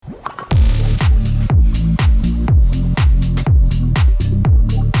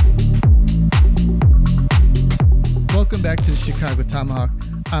Tomahawk.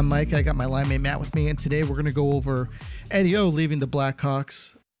 I'm Mike. I got my line mate Matt with me, and today we're going to go over Eddie O leaving the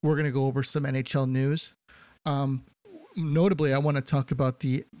Blackhawks. We're going to go over some NHL news. Notably, I want to talk about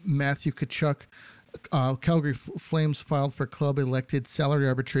the Matthew Tkachuk Calgary Flames filed for club elected salary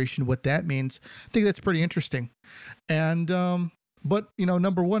arbitration, what that means. I think that's pretty interesting. And, but,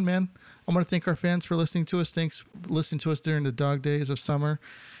 number one, man, I want to thank our fans for listening to us. Thanks for listening to us during the dog days of summer.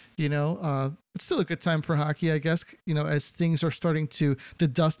 It's still a good time for hockey, I guess, as things are starting to, the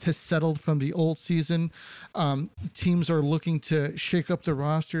dust has settled from the old season. Teams are looking to shake up the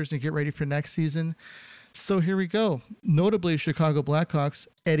rosters and get ready for next season. So here we go. Notably, Chicago Blackhawks,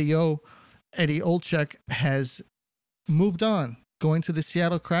 Eddie Olczyk has moved on, going to the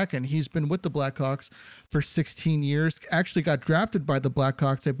Seattle Kraken. He's been with the Blackhawks for 16 years, actually got drafted by the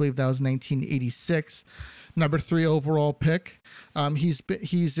Blackhawks. I believe that was 1986. Number 3 overall pick. He's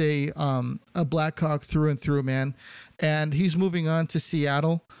a Blackhawk through and through, man, and he's moving on to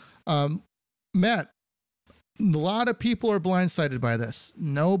Seattle. Matt, a lot of people are blindsided by this.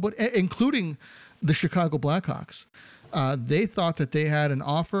 No, but including the Chicago Blackhawks. They thought that they had an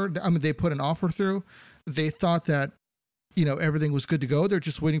offer. They put an offer through. They thought that everything was good to go. They're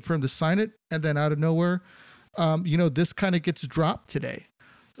just waiting for him to sign it, and then out of nowhere, this kind of gets dropped today.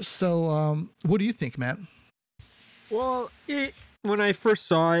 So, what do you think, Matt? Well, when I first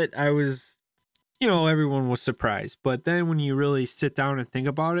saw it, I was, everyone was surprised. But then when you really sit down and think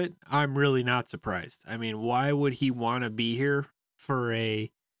about it, I'm really not surprised. I mean, why would he want to be here for a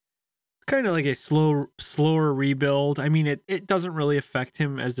kind of like a slower rebuild? I mean, it doesn't really affect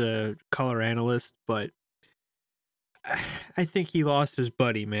him as a color analyst, but I think he lost his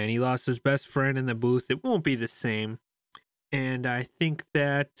buddy, man. He lost his best friend in the booth. It won't be the same. And I think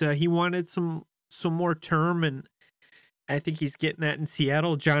that he wanted some more term, and I think he's getting that in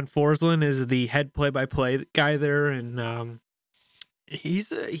Seattle. John Forslund is the head play-by-play guy there, and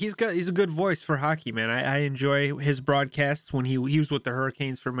he's a good voice for hockey, man. I enjoy his broadcasts when he was with the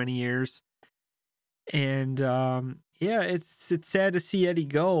Hurricanes for many years, and it's sad to see Eddie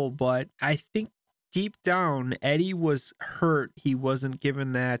go, but I think deep down Eddie was hurt. He wasn't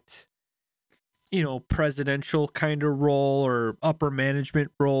given that presidential kind of role or upper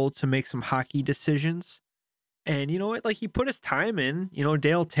management role to make some hockey decisions. And you know what? Like, he put his time in.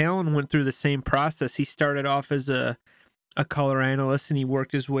 Dale Talon went through the same process. He started off as a color analyst, and he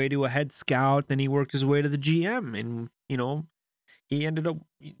worked his way to a head scout. Then he worked his way to the GM, and he ended up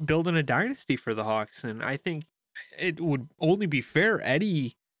building a dynasty for the Hawks. And I think it would only be fair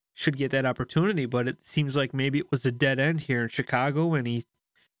Eddie should get that opportunity. But it seems like maybe it was a dead end here in Chicago, and he,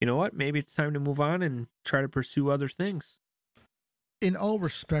 maybe it's time to move on and try to pursue other things. In all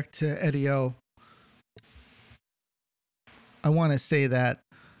respect to Eddie O, I want to say that,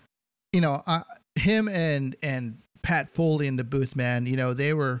 him and Pat Foley in the booth, man,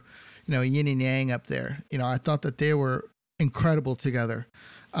 they were, yin and yang up there. I thought that they were incredible together.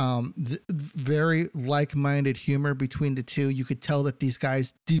 Very like-minded humor between the two. You could tell that these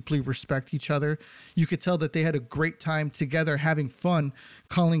guys deeply respect each other. You could tell that they had a great time together, having fun,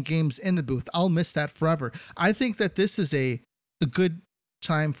 calling games in the booth. I'll miss that forever. I think that this is a good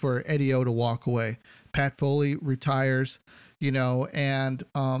time for Eddie O to walk away. Pat Foley retires, and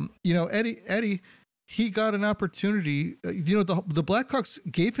Eddie, he got an opportunity. The Blackhawks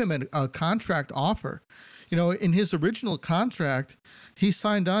gave him a contract offer. In his original contract, he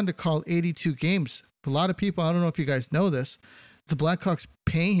signed on to call 82 games. For a lot of people, I don't know if you guys know this, the Blackhawks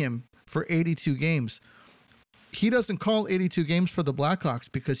pay him for 82 games. He doesn't call 82 games for the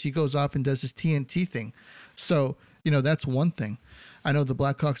Blackhawks because he goes off and does his TNT thing. So, that's one thing. I know the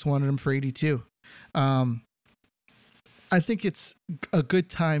Blackhawks wanted him for 82. I think it's a good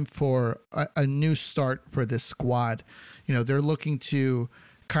time for a new start for this squad. They're looking to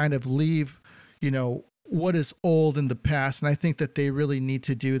kind of leave, what is old in the past. And I think that they really need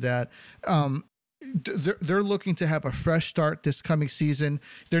to do that. They're looking to have a fresh start this coming season.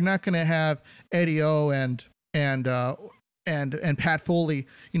 They're not going to have Eddie O and Pat Foley,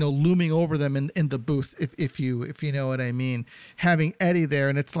 looming over them in the booth, if you know what I mean. Having Eddie there,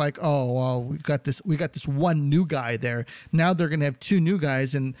 and it's like, oh well, we got this one new guy there. Now they're gonna have 2 new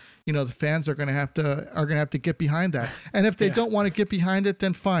guys, and the fans are gonna have to get behind that. And if they don't want to get behind it,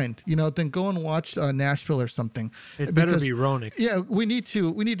 then fine. Then go and watch Nashville or something. It better be Roenick. Yeah, we need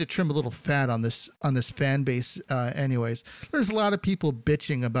to trim a little fat on this fan base. Anyways, there's a lot of people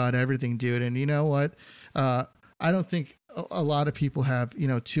bitching about everything, dude, and you know what? I don't think a lot of people have,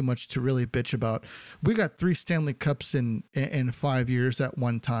 too much to really bitch about. We got 3 Stanley Cups in 5 years at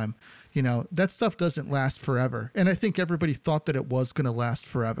one time. That stuff doesn't last forever. And I think everybody thought that it was going to last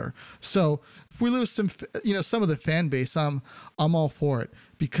forever. So if we lose some of the fan base, I'm all for it,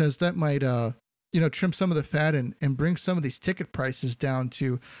 because that might, trim some of the fat and bring some of these ticket prices down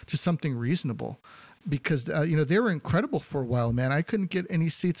to something reasonable, because, they were incredible for a while, man. I couldn't get any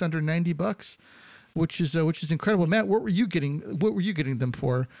seats under $90, which is incredible. Matt, what were you getting them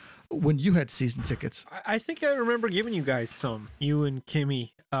for when you had season tickets? I think I remember giving you guys some, you and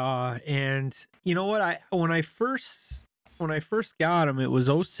Kimmy. And you know what? When I first got them, it was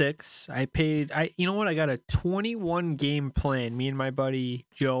 06. I got a 21 game plan, me and my buddy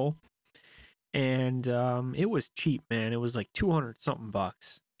Joe. And it was cheap, man. It was like 200 something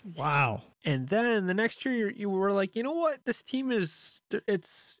bucks. Wow. And then the next year you were like, you know what? This team it's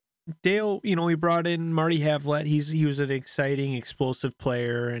Dale, he brought in Marty Havlat. He was an exciting, explosive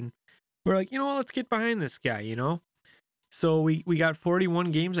player. And we're like, let's get behind this guy, So we got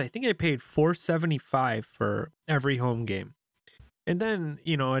 41 games. I think I paid $475 for every home game. And then,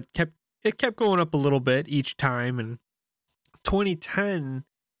 it kept going up a little bit each time. And 2010,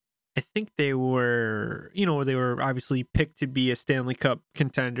 I think they were obviously picked to be a Stanley Cup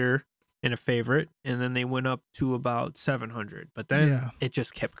contender and a favorite, and then they went up to about 700. But then it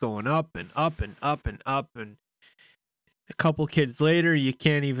just kept going up and up and up and up, and a couple kids later, you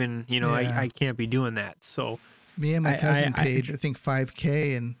can't even, I can't be doing that. So me and my cousin paid, I think,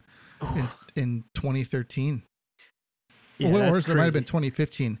 $5K in 2013. Yeah, or it might have been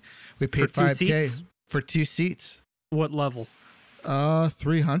 2015. We paid $5K for 2 seats. What level?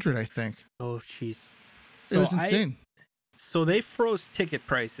 300, I think. Oh, jeez. It was insane. So they froze ticket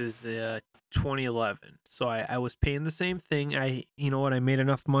prices 2011. So I was paying the same thing. I made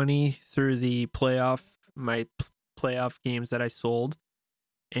enough money through the my playoff games that I sold,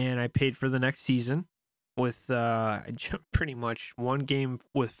 and I paid for the next season with pretty much 1 game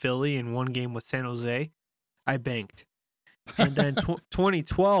with Philly and 1 game with San Jose. I banked. And then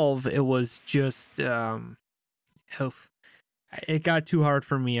 2012, it was just it got too hard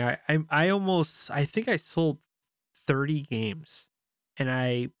for me. I think I sold 30 games, and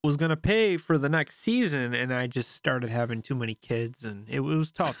I was going to pay for the next season, and I just started having too many kids, and it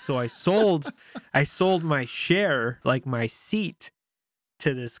was tough. So I sold my share, like my seat,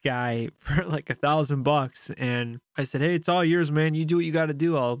 to this guy for like $1,000. And I said, hey, it's all yours, man. You do what you got to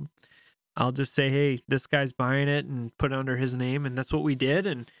do. I'll just say, hey, this guy's buying it, and put it under his name. And that's what we did.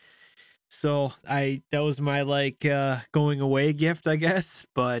 And so that was my going away gift, I guess.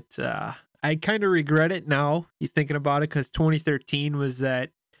 But I kind of regret it now, you thinking about it, because 2013 was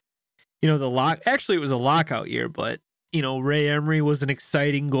that, actually it was a lockout year, but Ray Emery was an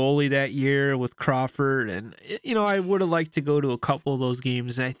exciting goalie that year with Crawford, and I would have liked to go to a couple of those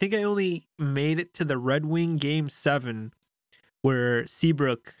games. And I think I only made it to the Red Wing Game 7 where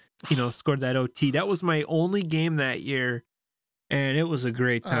Seabrook, scored that OT. That was my only game that year. And it was a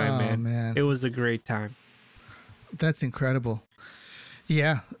great time, man. It was a great time. That's incredible.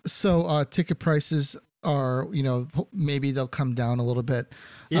 Yeah. So ticket prices are, maybe they'll come down a little bit.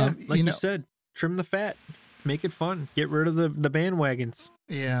 Yeah, you said, trim the fat, make it fun, get rid of the bandwagons.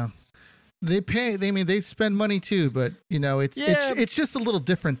 Yeah. They spend money too, but it's just a little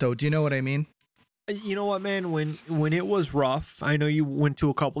different though. Do you know what I mean? You know what, man? When it was rough, I know you went to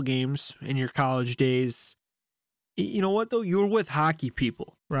a couple games in your college days. You know what, though? You were with hockey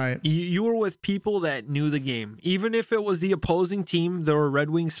people. Right. You were with people that knew the game. Even if it was the opposing team, there were Red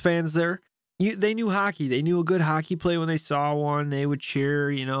Wings fans there. They knew hockey. They knew a good hockey play when they saw one. They would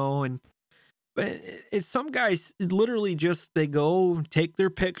cheer, But it's some guys literally just, they go take their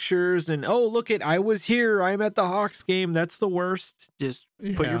pictures and, oh, look I was here. I'm at the Hawks game. That's the worst. Just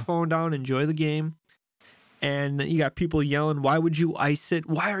put your phone down, enjoy the game. And you got people yelling, why would you ice it?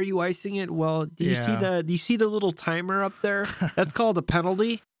 Why are you icing it? Well, do you see the little timer up there? That's called a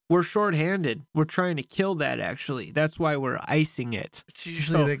penalty. We're shorthanded. We're trying to kill that, actually. That's why we're icing it. It's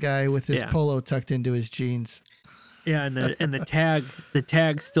usually the guy with his polo tucked into his jeans. Yeah, and the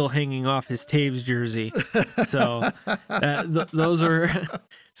tag still hanging off his Taves jersey. So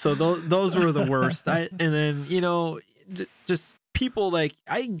those were the worst. And then just people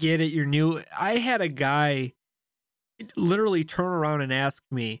I get it. You're new. I had a guy literally turn around and ask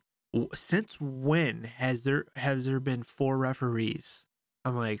me, since when has there been 4 referees?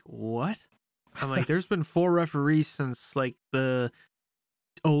 I'm like, what? I'm like, there's been 4 referees since the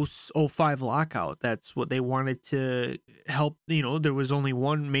 05 lockout. That's what they wanted to help. There was only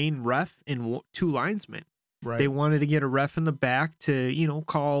 1 main ref and 2 linesmen. Right. They wanted to get a ref in the back to,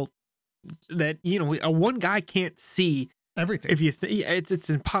 call that, one guy can't see Everything. If you it's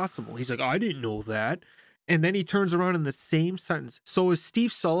impossible. He's like, oh, I didn't know that. And then he turns around in the same sentence. So is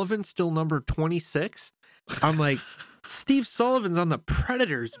Steve Sullivan still number 26? I'm like, Steve Sullivan's on the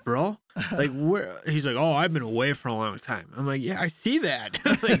Predators, bro. Like, where? He's like, oh, I've been away for a long time. I'm like, yeah, I see that.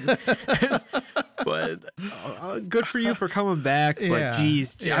 But good for you for coming back. But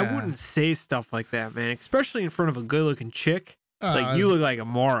geez, I wouldn't say stuff like that, man. Especially in front of a good-looking chick. Like, you look like a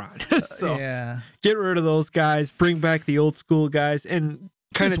moron. So get rid of those guys. Bring back the old school guys, and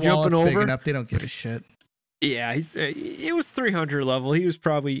kind of jumping over. Big enough, they don't give a shit. Yeah, it was 300 level. He was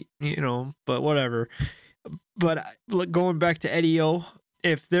probably, but whatever. But going back to Eddie O,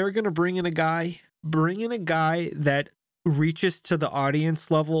 if they're going to bring in a guy that reaches to the audience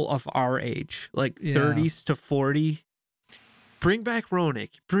level of our age, like 30s to 40. Bring back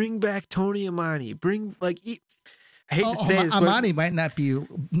Roenick. Bring back Tony Amani. I hate to say this, but Amani might not be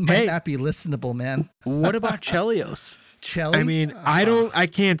listenable, man. What about Chelios? Chelly? I mean, I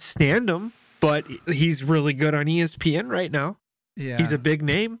can't stand him, but he's really good on ESPN right now. Yeah. He's a big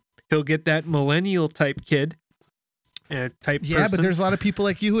name. He'll get that millennial type kid. Type yeah, person. But there's a lot of people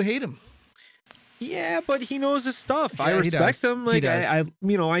like you who hate him. Yeah, but he knows his stuff. Yeah, I respect him. Like I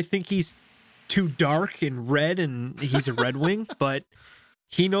I think he's too dark and red, and he's a Red Wing, but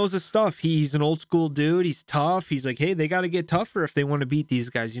he knows his stuff. He's an old school dude. He's tough. He's like, hey, they got to get tougher if they want to beat these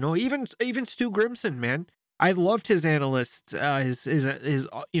guys. Even Stu Grimson, man. I loved his analyst, his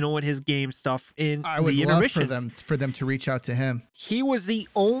his game stuff in the intermission. I would love for them to reach out to him. He was the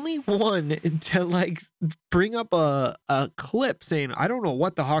only one to bring up a clip saying, I don't know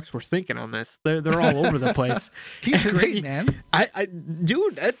what the Hawks were thinking on this. They're all over the place. He's great, man.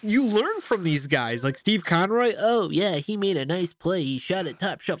 Dude, you learn from these guys. Like Steve Conroy. Oh yeah, he made a nice play. He shot it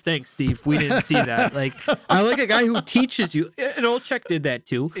top shelf. Thanks, Steve. We didn't see that. I like a guy who teaches you. And Olczyk did that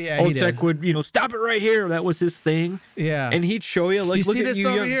too. Yeah, Olczyk would stop it right here. That was his thing. Yeah, and he'd show you you look see at this you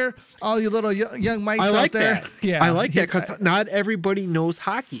over here, all you little young mics out there. That. Yeah, I like that because not everybody knows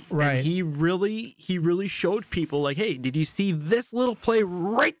hockey. Right. And he really showed people like, hey, did you see this little play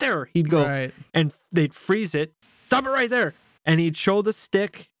right there? He'd go and they'd freeze it. Stop it right there. And he'd show the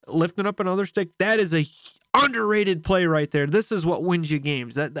stick, lifting up another stick. That is a underrated play right there. This is what wins you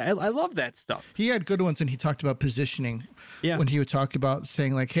games. I love that stuff. He had good ones, and he talked about positioning. Yeah. When he would talk about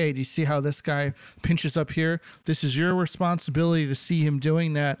saying like, hey, do you see how this guy pinches up here? This is your responsibility to see him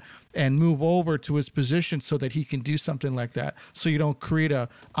doing that and move over to his position so that he can do something like that. So you don't create a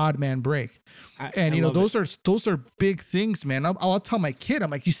odd man break. Those are big things, man. I'll tell my kid,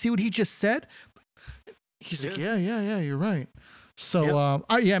 I'm like, you see what he just said? He's like, yeah, you're right. So,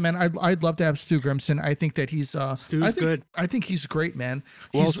 man, I'd love to have Stu Grimson. I think that he's good. I think he's great, man.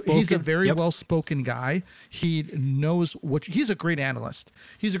 He's a very well-spoken guy. He knows he's a great analyst.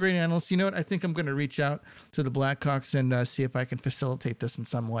 He's a great analyst. You know what? I think I'm going to reach out to the Blackhawks and see if I can facilitate this in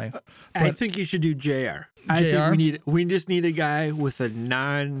some way. I think you should do JR. I think we just need a guy with a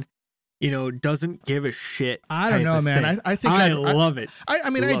doesn't give a shit. I don't know, man. I think I love it. I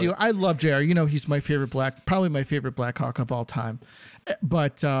do. I love JR. He's my favorite probably my favorite Blackhawk of all time.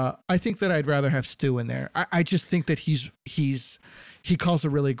 But I think that I'd rather have Stu in there. I just think that he calls a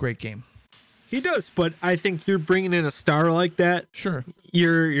really great game. He does, but I think you're bringing in a star like that. Sure,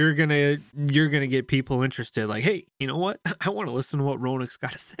 you're gonna get people interested. Like, hey, you know what? I want to listen to what Roenick's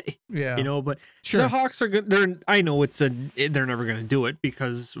got to say. Yeah, but sure. The Hawks are good. I know they're never gonna do it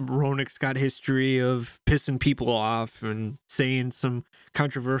because Roenick's got history of pissing people off and saying some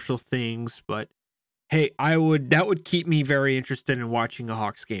controversial things. But hey, that would keep me very interested in watching a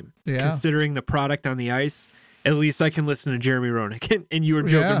Hawks game. Yeah, considering the product on the ice. At least I can listen to Jeremy Roenick. And you were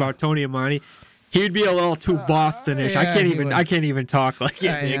joking about Tony Amani. He'd be a little too Bostonish. I can't even talk like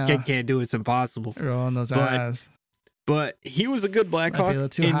can't do it. It's impossible. Rolling those eyes. But he was a good Blackhawk. Might be a little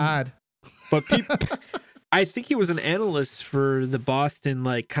too hard. But I think he was an analyst for the Boston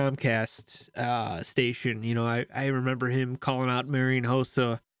Comcast station. I remember him calling out Marian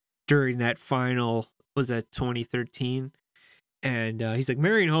Hossa during that final. Was that 2013? And he's like,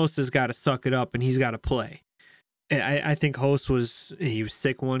 Marian Hossa's got to suck it up and he's got to play. I think Host was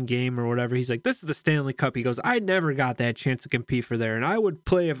sick one game or whatever. He's like, this is the Stanley Cup. He goes, I never got that chance to compete for there. And I would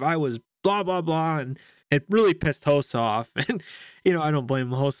play if I was blah, blah, blah. And it really pissed Host off. And, I don't blame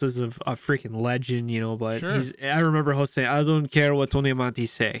him. Host is a freaking legend, but sure. I remember Host saying, I don't care what Tony Amonte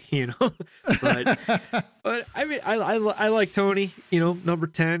say, But I mean, I like Tony, number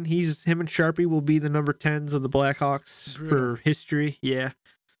 10. Him and Sharpie will be the number 10s of the Blackhawks for history. Yeah.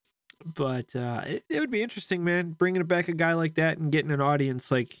 But it would be interesting, man, bringing back a guy like that and getting an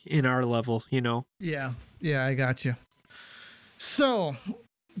audience like in our level, Yeah, I got you. So,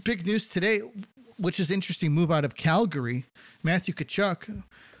 big news today. which is interesting move out of Calgary. Matthew Tkachuk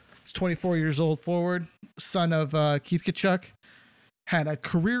is 24 years old, forward, son of Keith Tkachuk, had a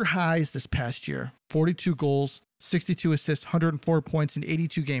career highs this past year, 42 goals, 62 assists, 104 points in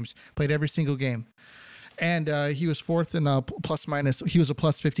 82 games, played every single game. And he was fourth in plus minus. He was a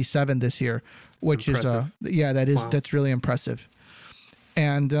plus 57 this year, which is, that's really impressive.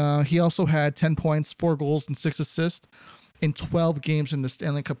 And he also had 10 points, 4 goals, and 6 assists in 12 games in the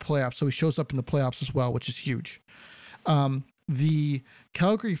Stanley Cup playoffs. So he shows up in the playoffs as well, which is huge. The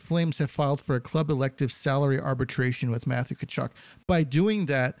Calgary Flames have filed for a club elective salary arbitration with Matthew Tkachuk. By doing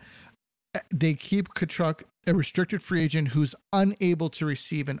that, they keep Tkachuk a restricted free agent who's unable to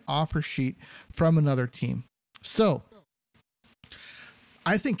receive an offer sheet from another team. So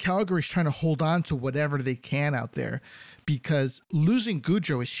I think Calgary's trying to hold on to whatever they can out there because losing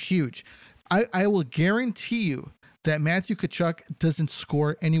Gaudreau is huge. I will guarantee you that Matthew Tkachuk doesn't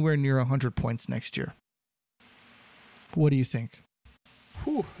score anywhere near 100 points next year. What do you think?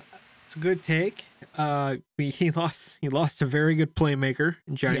 Whew, it's a good take. He lost a very good playmaker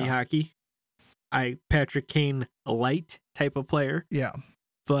in Johnny Hockey. Patrick Kane light type of player. Yeah.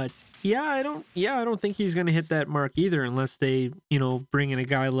 But I don't think he's going to hit that mark either unless they, bring in a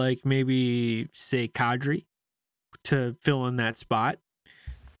guy like maybe say Kadri to fill in that spot.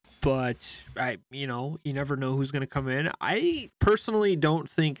 But you never know who's going to come in. I personally don't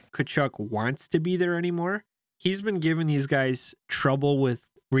think Tkachuk wants to be there anymore. He's been giving these guys trouble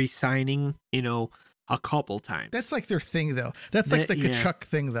with re-signing, a couple times. That's like their thing, though. That's like the Tkachuk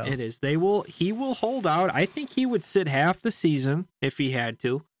thing, though. It is. He will hold out. I think he would sit half the season if he had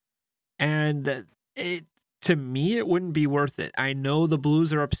to. And to me, it wouldn't be worth it. I know the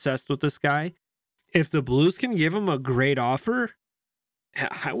Blues are obsessed with this guy. If the Blues can give him a great offer,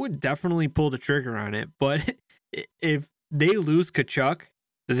 I would definitely pull the trigger on it. But if they lose Tkachuk,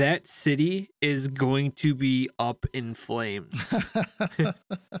 that city is going to be up in flames.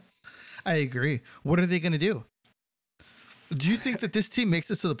 I agree. What are they going to do? Do you think that this team makes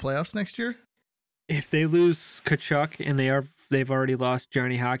it to the playoffs next year? If they lose Tkachuk and they've already lost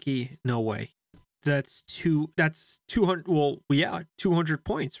Johnny Hockey, no way. That's 200. Well, 200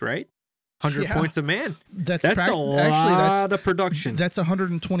 points, right? 100 points a man. That's a lot of production. That's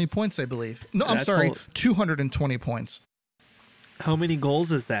 120 points, I believe. No, I'm sorry, 220 points. How many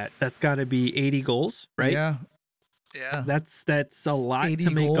goals is that? That's got to be 80 goals, right? Yeah. That's a lot 80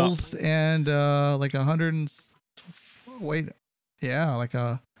 to make goals up. And like 100.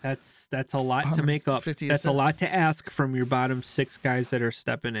 That's a lot to make up. That's a lot to ask from your bottom 6 guys that are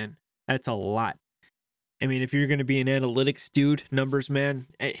stepping in. That's a lot. I mean, if you're going to be an analytics dude, numbers man,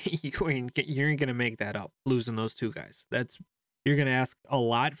 you ain't going to make that up, losing those 2 guys. You're going to ask a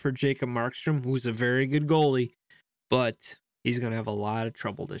lot for Jacob Markstrom, who's a very good goalie, but he's going to have a lot of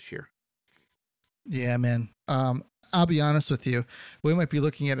trouble this year. Yeah, man. I'll be honest with you. We might be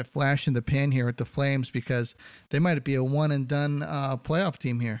looking at a flash in the pan here at the Flames because they might be a one and done playoff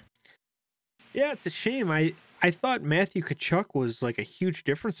team here. Yeah, it's a shame. I thought Matthew Tkachuk was like a huge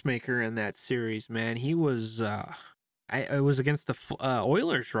difference maker in that series, man. He was I was against the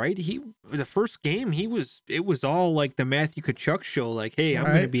Oilers, right? The first game, it was all like the Matthew Tkachuk show. Like, hey, I'm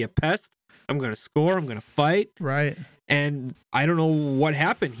going to be a pest. I'm going to score. I'm going to fight. Right. And I don't know what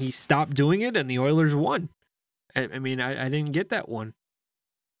happened. He stopped doing it, and the Oilers won. I mean, I didn't get that one.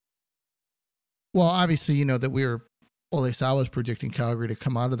 Well, obviously, you know that at least I was predicting Calgary to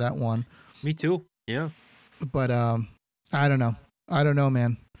come out of that one. Me too. Yeah. But I don't know,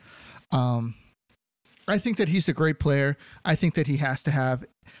 man. I think that he's a great player. I think that he has to have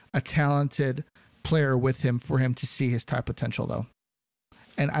a talented player with him for him to see his top potential, though.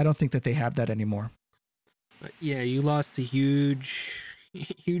 And I don't think that they have that anymore. Yeah, you lost a huge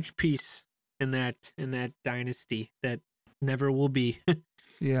piece in that dynasty that never will be.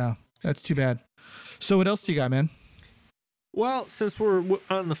 Yeah, that's too bad. So what else do you got, man? Well, since we're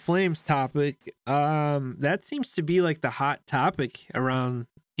on the Flames topic, that seems to be like the hot topic around,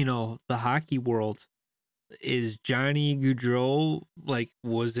 the hockey world. Is Johnny Gaudreau, like,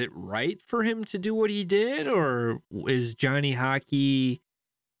 was it right for him to do what he did, or is Johnny Hockey?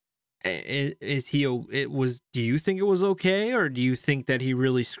 Do you think it was okay, or do you think that he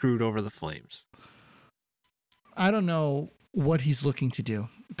really screwed over the Flames? I don't know what he's looking to do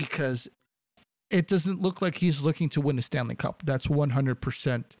because it doesn't look like he's looking to win a Stanley Cup. That's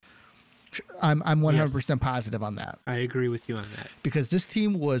 100%. I'm 100% positive on that. I agree with you on that. Because this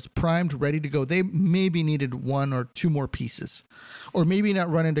team was primed, ready to go. They maybe needed 1 or 2 more pieces, or maybe not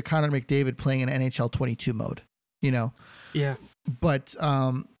run into Connor McDavid playing in NHL 22 mode. Yeah. But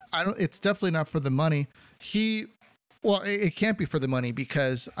it's definitely not for the money. It can't be for the money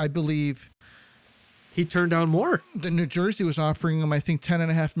because I believe He turned down more. The New Jersey was offering him, I think,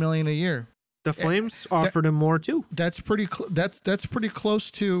 $10.5 million a year. The Flames offered him more too. That's pretty. That's pretty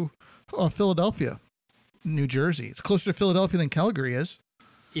close to Philadelphia, New Jersey. It's closer to Philadelphia than Calgary is.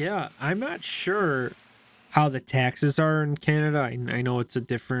 Yeah, I'm not sure how the taxes are in Canada. I know it's a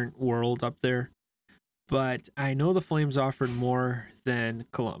different world up there, but I know the Flames offered more than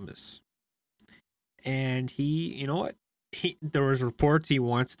Columbus. And he, you know what? There was reports he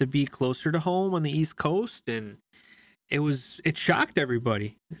wants to be closer to home on the East Coast, and it shocked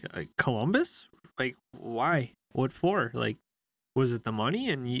everybody. Columbus? Like, why? What for? Like, was it the money?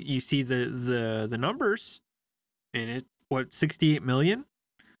 And you see the numbers, and 68 million?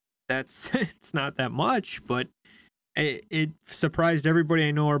 That's it's not that much, but it surprised everybody.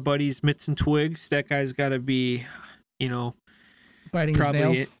 I know our buddies Mitts and Twigs. That guy's got to be, Biting his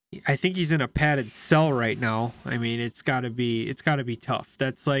nails. I think he's in a padded cell right now. I mean, it's got to be tough.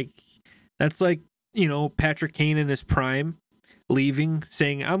 That's like Patrick Kane in his prime, leaving,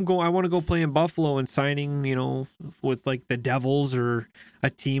 saying I want to go play in Buffalo, and signing with like the Devils or a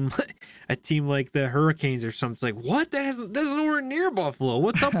team like the Hurricanes or something. Like, what? That's nowhere near Buffalo.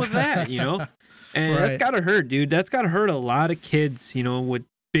 What's up with that? And Right. That's gotta hurt, dude. That's gotta hurt a lot of kids, with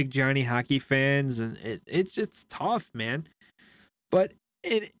big Johnny hockey fans, and it's tough, man. But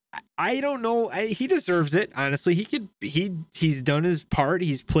I don't know. He deserves it. Honestly, he's done his part.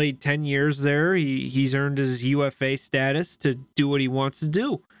 He's played 10 years there. He's earned his UFA status to do what he wants to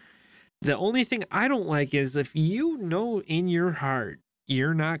do. The only thing I don't like is if in your heart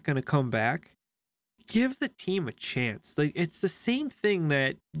you're not going to come back, give the team a chance. Like, it's the same thing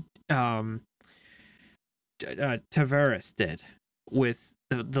that Tavares did with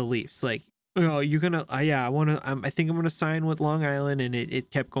the Leafs. Like, you're gonna I think I'm gonna sign with Long Island, and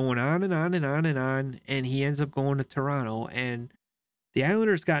it kept going on and on and on and on, and he ends up going to Toronto, and the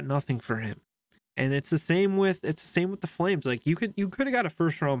Islanders got nothing for him. And it's the same with the Flames. Like, you could have got a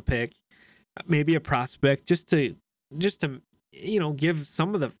first round pick, maybe a prospect, just to give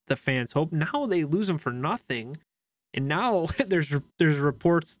some of the fans hope. Now they lose him for nothing, and now there's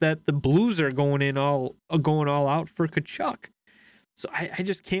reports that the Blues are going all out for Tkachuk. So I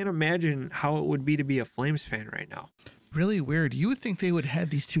just can't imagine how it would be to be a Flames fan right now. Really weird. You would think they would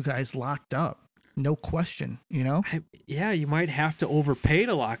have these two guys locked up. No question, You might have to overpay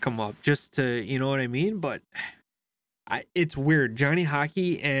to lock them up just to, you know what I mean? But it's weird. Johnny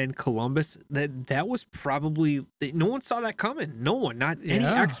Hockey and Columbus, that was probably, no one saw that coming. No one, not any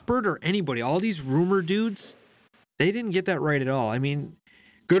expert or anybody. All these rumor dudes, they didn't get that right at all. I mean,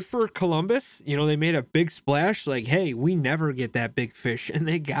 good for Columbus. They made a big splash. Like, hey, we never get that big fish, and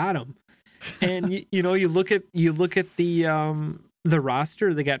they got him. And you look at the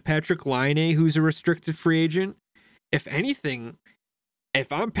roster. They got Patrick Laine, who's a restricted free agent. If anything,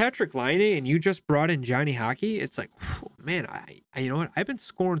 if I'm Patrick Laine and you just brought in Johnny Hockey, it's like, man, you know what? I've been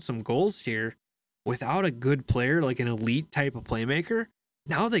scoring some goals here without a good player, like an elite type of playmaker.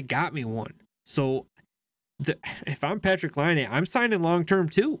 Now they got me one. So if I'm Patrick Laine, I'm signing long-term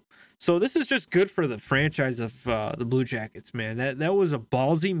too. So this is just good for the franchise of the Blue Jackets, man. That was a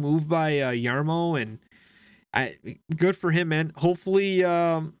ballsy move by Jarmo, and good for him, man. Hopefully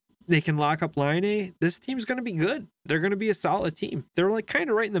they can lock up Laine. This team's going to be good. They're going to be a solid team. They're like kind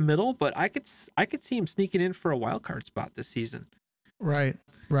of right in the middle, but I could see him sneaking in for a wild card spot this season. Right.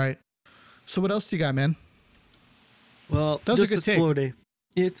 So what else do you got, man? Well, just a slow day.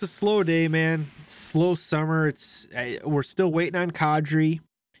 It's a slow day, man. Slow summer. We're still waiting on Kadri.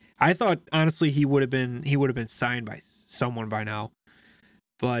 I thought honestly he would have been signed by someone by now.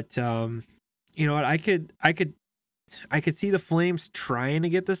 But you know what? I could see the Flames trying to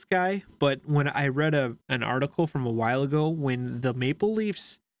get this guy, but when I read an article from a while ago, when the Maple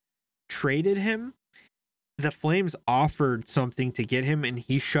Leafs traded him, the Flames offered something to get him and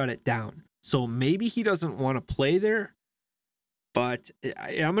he shut it down. So maybe he doesn't want to play there. But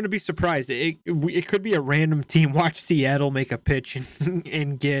I'm going to be surprised. It could be a random team. Watch Seattle make a pitch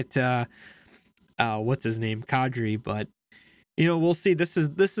and get what's his name, Kadri. But we'll see. This is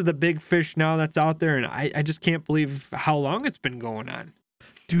the big fish now that's out there, and I just can't believe how long it's been going on.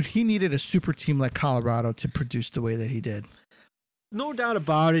 Dude, he needed a super team like Colorado to produce the way that he did. No doubt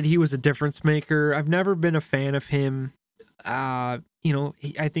about it. He was a difference maker. I've never been a fan of him. I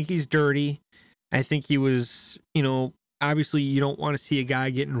think he's dirty. I think he was, obviously, you don't want to see a guy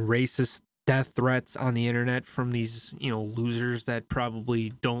getting racist death threats on the internet from these, losers that probably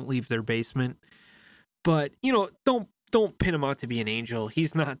don't leave their basement. But, don't pin him out to be an angel.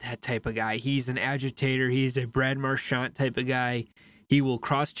 He's not that type of guy. He's an agitator. He's a Brad Marchand type of guy. He will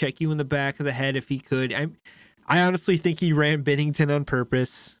cross-check you in the back of the head if he could. I honestly think he ran Binnington on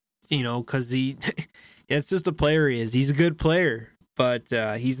purpose because he it's just a player he is. He's a good player, but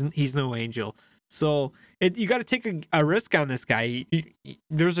he's no angel. So you got to take a risk on this guy.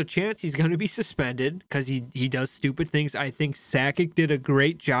 There's a chance he's going to be suspended because he does stupid things. I think Sakic did a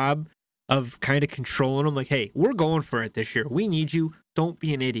great job of kind of controlling him. Like, hey, we're going for it this year. We need you. Don't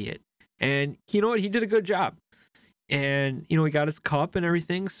be an idiot. And you know what? He did a good job. And, he got his cup and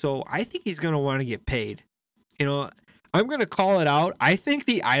everything. So I think he's going to want to get paid. I'm going to call it out. I think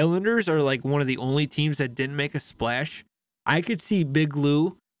the Islanders are like one of the only teams that didn't make a splash. I could see Big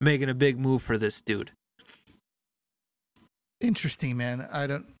Lou making a big move for this dude. Interesting, man.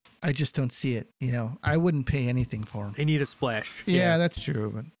 I just don't see it. I wouldn't pay anything for him. They need a splash. Yeah, that's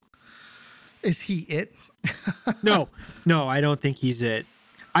true. But is he it? No, I don't think he's it.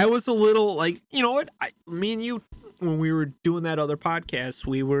 I was a little like, you know what? Me and you, when we were doing that other podcast,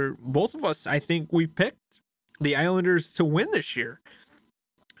 both of us, I think we picked the Islanders to win this year.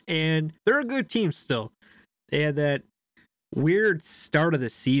 And they're a good team still. They had that weird start of the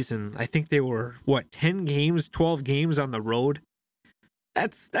season. I think they were 10 games, 12 games on the road.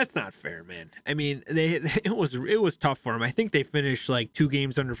 That's not fair, man. I mean, it was tough for them. I think they finished like 2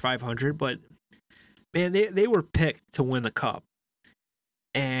 games under 500, but man, they were picked to win the cup.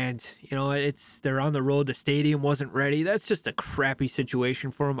 And they're on the road. The stadium wasn't ready. That's just a crappy situation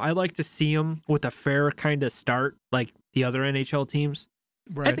for them. I like to see them with a fair kind of start, like the other NHL teams.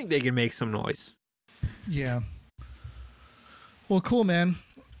 Right. I think they can make some noise. Yeah. Well, cool, man.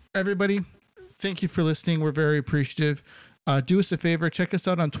 Everybody, thank you for listening. We're very appreciative. Do us a favor. Check us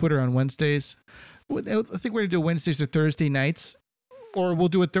out on Twitter on Wednesdays. I think we're going to do Wednesdays or Thursday nights, or we'll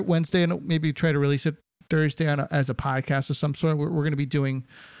do it Wednesday and maybe try to release it Thursday as a podcast of some sort. We're going to be doing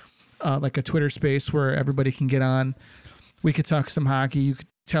like a Twitter space where everybody can get on. We could talk some hockey. You could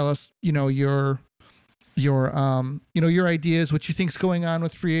tell us, your ideas, what you think's going on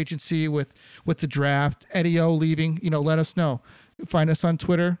with free agency, with the draft, Eddie O leaving. Let us know. Find us on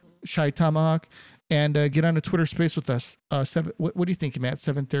Twitter, Shy Tomahawk, and get on a Twitter space with us. What do you think, Matt?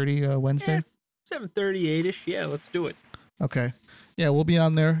 7:30 Wednesday. Yes, 7:30, 8ish. Yeah, let's do it. Okay. Yeah, we'll be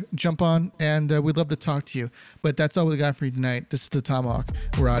on there. Jump on, and we'd love to talk to you. But that's all we got for you tonight. This is the Tomahawk.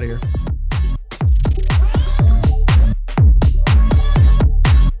 We're out of here.